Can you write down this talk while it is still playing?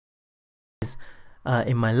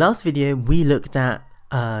In my last video, we looked at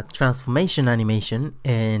transformation animation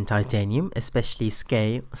in Titanium, especially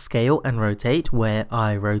scale and rotate, where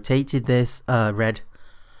I rotated this red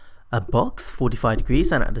box 45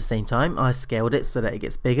 degrees, and at the same time I scaled it so that it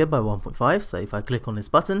gets bigger by 1.5. So if I click on this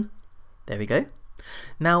button, there we go.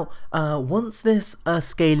 Now once this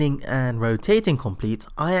scaling and rotating completes,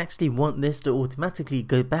 I actually want this to automatically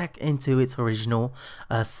go back into its original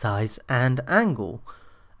size and angle.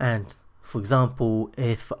 And for example,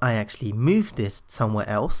 if I actually move this somewhere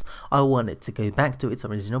else, I want it to go back to its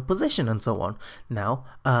original position and so on. Now,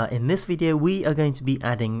 in this video, we are going to be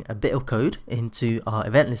adding a bit of code into our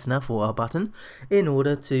event listener for our button in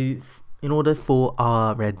order for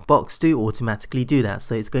our red box to automatically do that.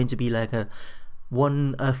 So it's going to be like a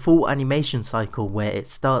full animation cycle where it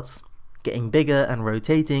starts getting bigger and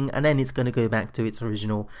rotating, and then it's going to go back to its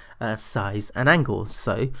original size and angles.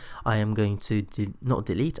 So I am going to not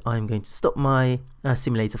delete, I'm going to stop my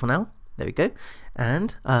simulator for now. There we go.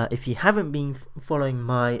 And if you haven't been following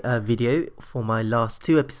my video for my last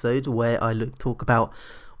 2 episodes where I talk about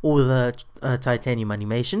all the Titanium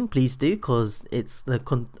animation, please do, because it's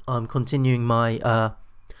I'm continuing my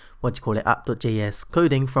app.js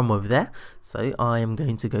coding from over there. So I am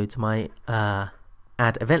going to go to my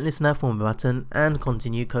add event listener for my button and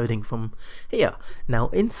continue coding from here. Now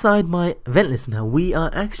inside my event listener, we are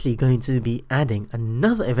actually going to be adding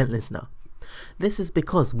another event listener. This is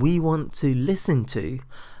because we want to listen to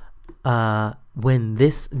when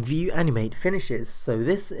this view animate finishes. So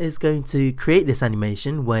this is going to create this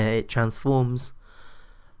animation where it transforms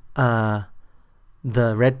the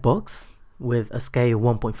red box with a scale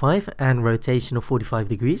of 1.5 and rotation of 45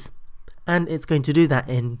 degrees, and it's going to do that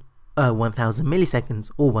in 1000 milliseconds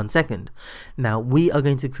or 1 second. Now we are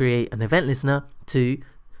going to create an event listener to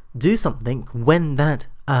do something when that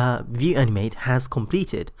view animate has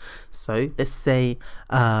completed. So let's say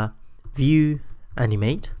view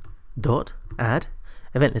animate dot add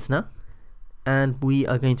event listener, and we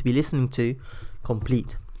are going to be listening to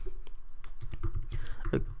complete.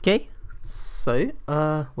 Okay, so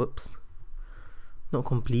whoops, not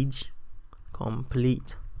complete.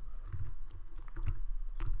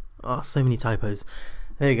 Oh, so many typos.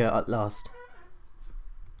 There you go, at last.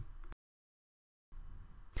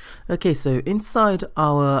 Okay, so inside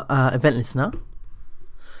our event listener,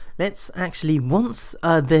 let's actually, once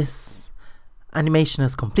this animation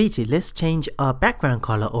is completed, let's change our background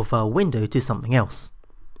color of our window to something else.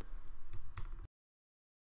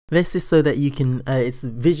 This is so that you can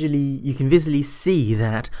visually see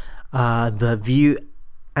that the view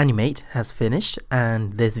animate has finished,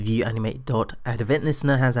 and this view animate dot add event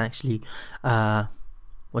listener has actually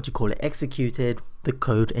executed the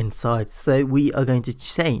code inside. So we are going to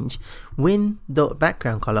change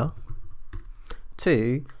win.background color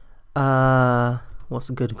to what's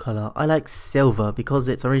a good color? I like silver because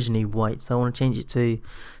it's originally white, so I want to change it to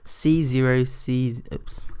C0C.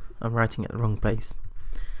 Oops, I'm writing it the wrong place.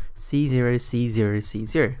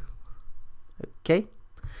 C0C0C0. Okay,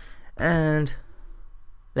 and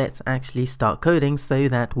let's actually start coding so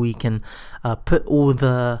that we can put all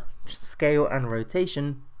the scale and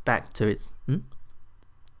rotation back to its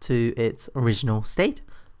original state,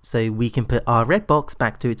 so we can put our red box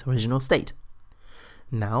back to its original state.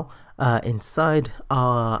 Now inside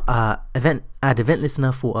our add event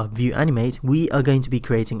listener for our view animate, we are going to be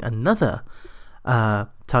creating another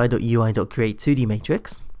tile.ui.create 2D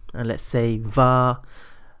matrix, and let's say var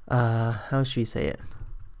how should we say it?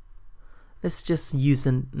 Let's just use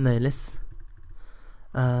let's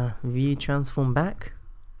view transform back.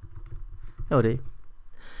 Oh dear.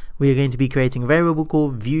 We are going to be creating a variable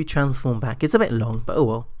called view transform back. It's a bit long, but oh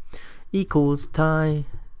well. Equals tile.ui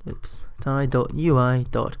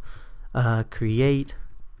dot create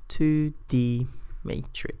 2D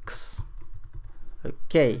matrix.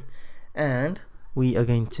 Okay, and we are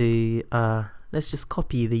going to let's just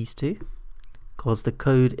copy these two because the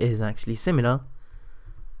code is actually similar.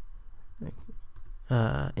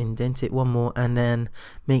 Indent it one more, and then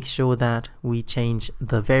make sure that we change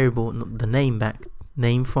the variable, the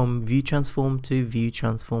name from view transform to view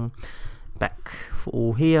transform back for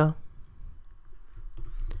all here,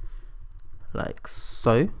 like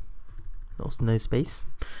so. No space,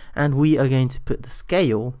 and we are going to put the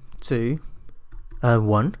scale to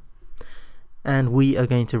 1, and we are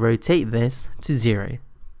going to rotate this to 0.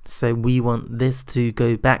 So we want this to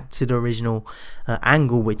go back to the original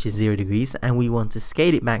angle, which is 0 degrees, and we want to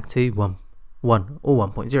scale it back to 1 or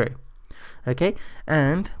 1.0. Okay,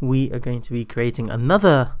 and we are going to be creating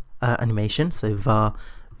another animation. So var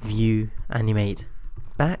view animate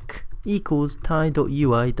back equals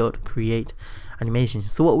Tile.ui.create animation.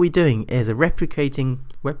 So what we're doing is replicating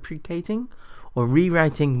or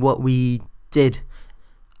rewriting what we did,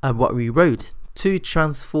 what we wrote to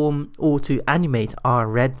transform or to animate our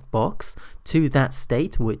red box to that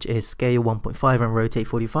state, which is scale 1.5 and rotate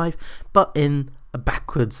 45, but in a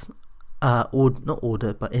backwards or not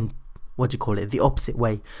order, but in the opposite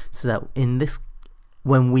way, so that in this,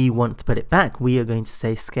 when we want to put it back, we are going to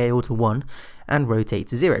say scale to 1 and rotate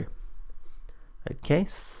to 0. Okay,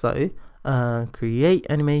 so create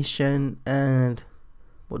animation, and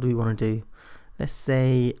what do we want to do? Let's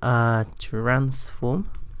say transform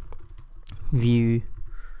view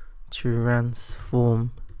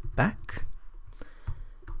transform back.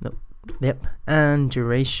 Nope. Yep. And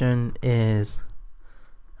duration is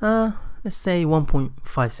let's say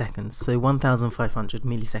 1.5 seconds, so 1500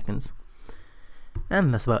 milliseconds,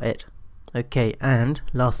 and that's about it. Okay, and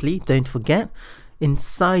lastly, don't forget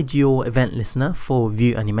inside your event listener for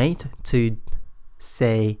view animate to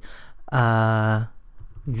say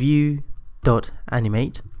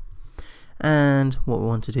view.animate, and what we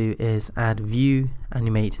want to do is add view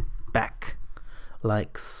animate back,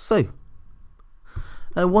 like so.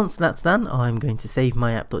 Once that's done, I'm going to save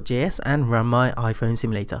my app.js and run my iPhone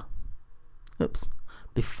simulator. Oops.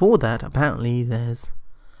 Before that, apparently there's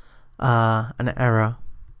an error.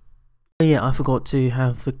 Oh yeah, I forgot to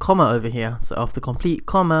have the comma over here. So after complete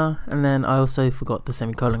comma, and then I also forgot the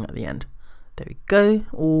semicolon at the end. There we go,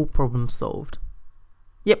 all problems solved.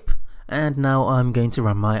 Yep, and now I'm going to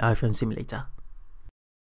run my iPhone simulator.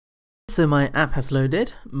 So my app has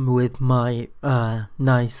loaded with my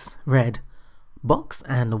nice red box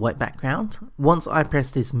and a white background. Once I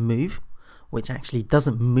press this move, which actually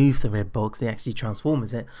doesn't move the red box, it actually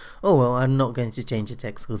transforms it. Oh well, I'm not going to change the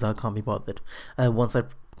text because I can't be bothered. Once I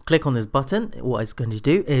click on this button, what it's going to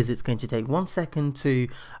do is it's going to take 1 second to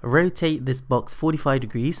rotate this box 45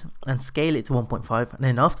 degrees and scale it to 1.5, and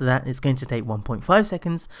then after that it's going to take 1.5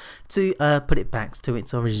 seconds to put it back to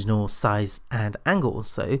its original size and angle.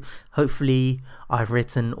 So hopefully I've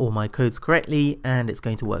written all my codes correctly and it's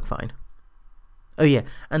going to work fine. Oh yeah,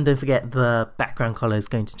 and don't forget the background color is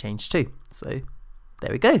going to change too. So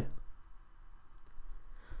there we go.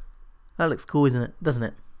 That looks cool, isn't it? Doesn't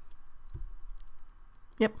it?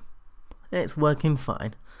 Yep, it's working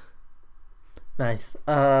fine. Nice.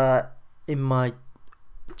 In my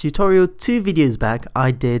tutorial 2 videos back,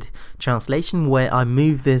 I did translation where I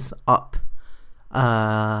moved this up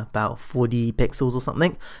about 40 pixels or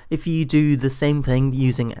something. If you do the same thing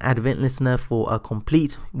using Add Event Listener for a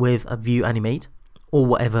complete with a view animate or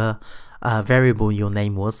whatever variable your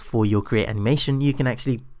name was for your create animation, you can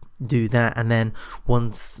actually do that, and then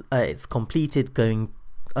once it's completed going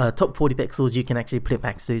top 40 pixels, you can actually put it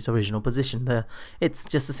back to its original position. It's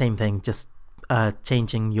just the same thing, just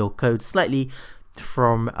changing your code slightly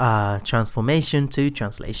from transformation to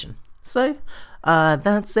translation. So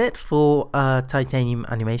that's it for titanium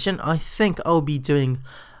animation. I think I'll be doing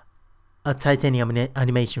a titanium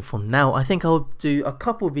animation from now. I think I'll do a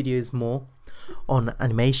couple videos more on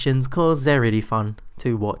animations because they're really fun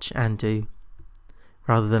to watch and do,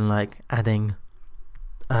 rather than like adding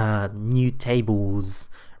new tables,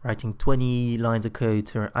 writing 20 lines of code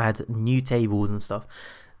to add new tables and stuff.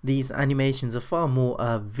 These animations are far more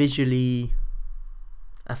visually,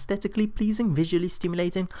 aesthetically pleasing, visually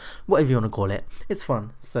stimulating, whatever you want to call it. It's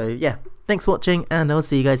fun. So yeah, thanks for watching and I'll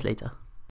see you guys later.